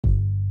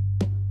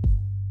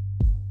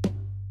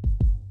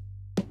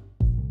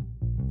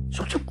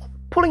sort of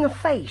pulling a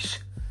face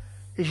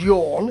is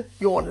Jorn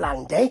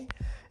Lande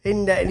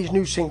in his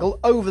new single,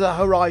 Over the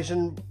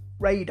Horizon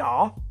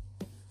Radar.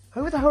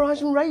 Over the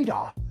Horizon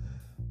Radar.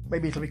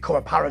 Maybe it'll become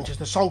apparent as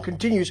the song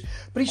continues,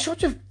 but he's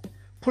sort of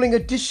pulling a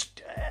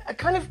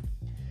kind of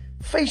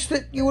face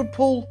that you would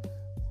pull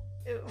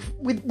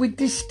with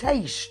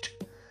distaste.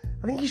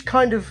 I think he's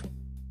kind of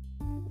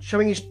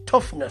showing his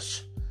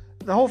toughness.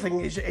 The whole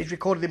thing is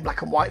recorded in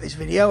black and white, this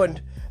video,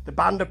 and the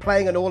band are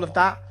playing and all of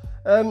that.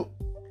 Or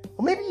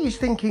maybe he's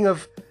thinking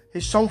of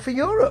his Song for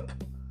Europe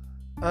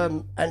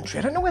entry.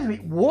 I don't know whether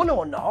it won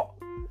or not.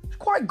 It's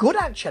quite good,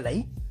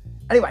 actually.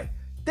 Anyway,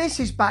 this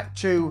is back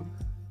to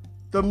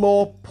the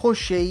more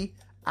pushy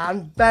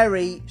and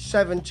very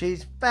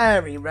 70s,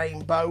 very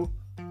rainbow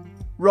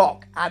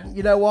rock. And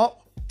you know what?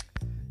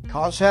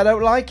 Can't say I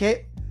don't like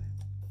it.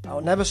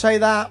 I'll never say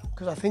that,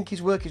 because I think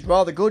his work is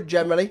rather good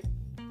generally.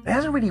 It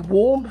has a really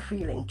warm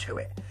feeling to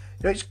it.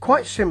 You know, it's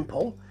quite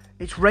simple.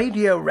 It's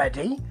radio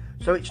ready,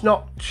 so it's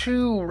not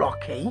too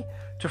rocky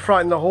to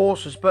frighten the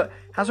horses, but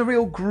has a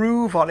real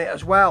groove on it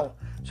as well.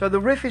 So the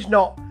riff is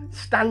not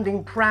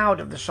standing proud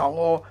of the song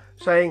or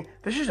saying,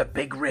 this is a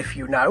big riff,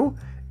 you know.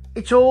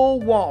 It's all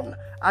one.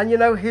 And you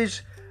know,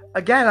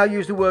 again, I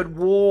use the word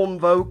warm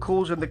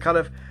vocals and the kind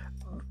of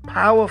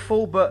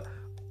powerful but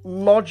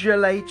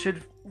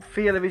modulated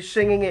feel of his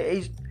singing.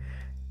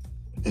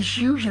 It's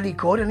usually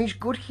good, and he's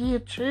good here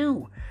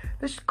too.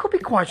 This could be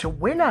quite a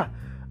winner.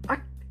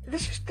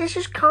 This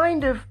is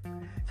kind of,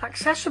 it's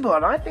accessible,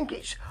 and I think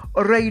it's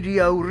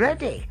radio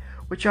ready,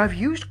 which I've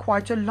used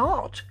quite a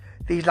lot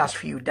these last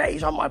few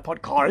days on my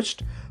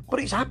podcast. But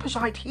it's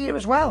apposite here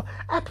as well.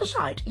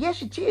 Apposite,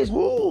 yes it is.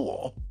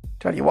 Ooh.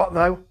 Tell you what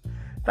though,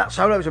 that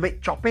solo's a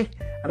bit choppy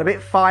and a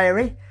bit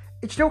fiery.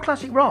 It's still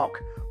classic rock,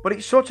 but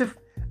it's sort of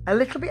a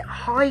little bit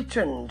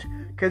heightened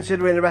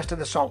considering the rest of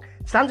the song.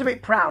 It stands a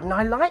bit proud, and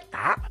I like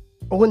that.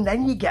 Oh, and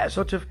then you get a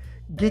sort of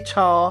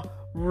guitar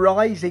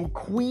rising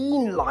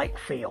Queen-like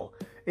feel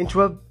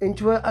into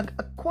a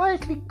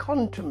quietly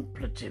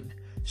contemplative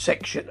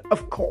section,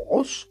 of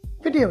course.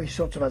 Video is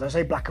sort of, as I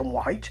say, black and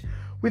white,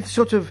 with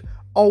sort of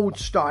old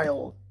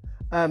style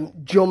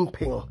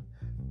jumping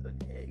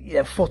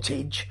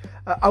footage,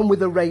 and with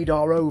the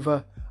radar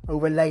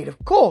overlaid,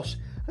 of course.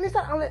 And is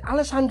that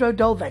Alessandro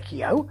Del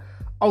Vecchio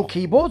on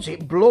keyboards?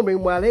 It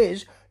blooming well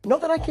is.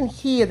 Not that I can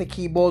hear the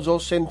keyboards or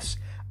synths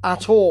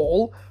at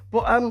all,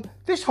 but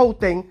this whole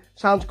thing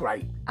sounds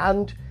great.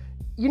 And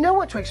you know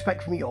what to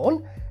expect from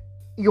Jorn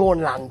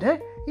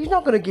Lande. He's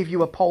not going to give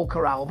you a polka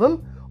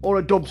album or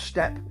a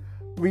dubstep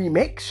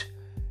remix.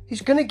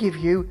 He's going to give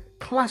you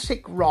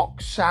classic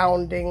rock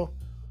sounding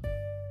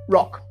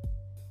rock.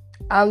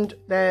 And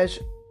there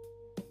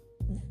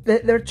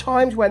are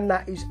times when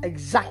that is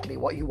exactly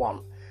what you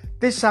want.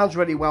 This sounds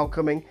really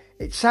welcoming.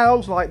 It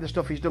sounds like the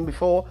stuff he's done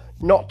before.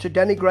 Not to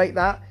denigrate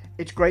that.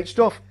 It's great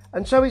stuff.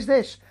 And so is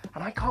this.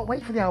 And I can't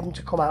wait for the album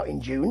to come out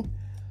in June.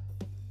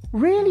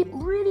 Really,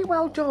 really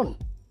well done.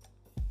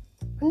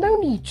 And no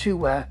need to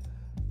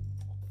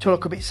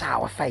look a bit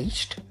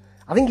sour-faced.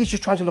 I think he's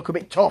just trying to look a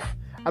bit tough.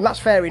 And that's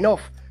fair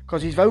enough,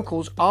 because his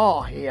vocals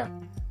are here.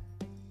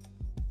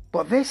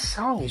 But this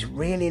song is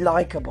really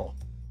likeable.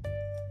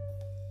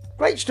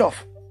 Great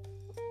stuff.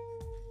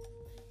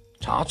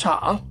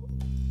 Ta-ta.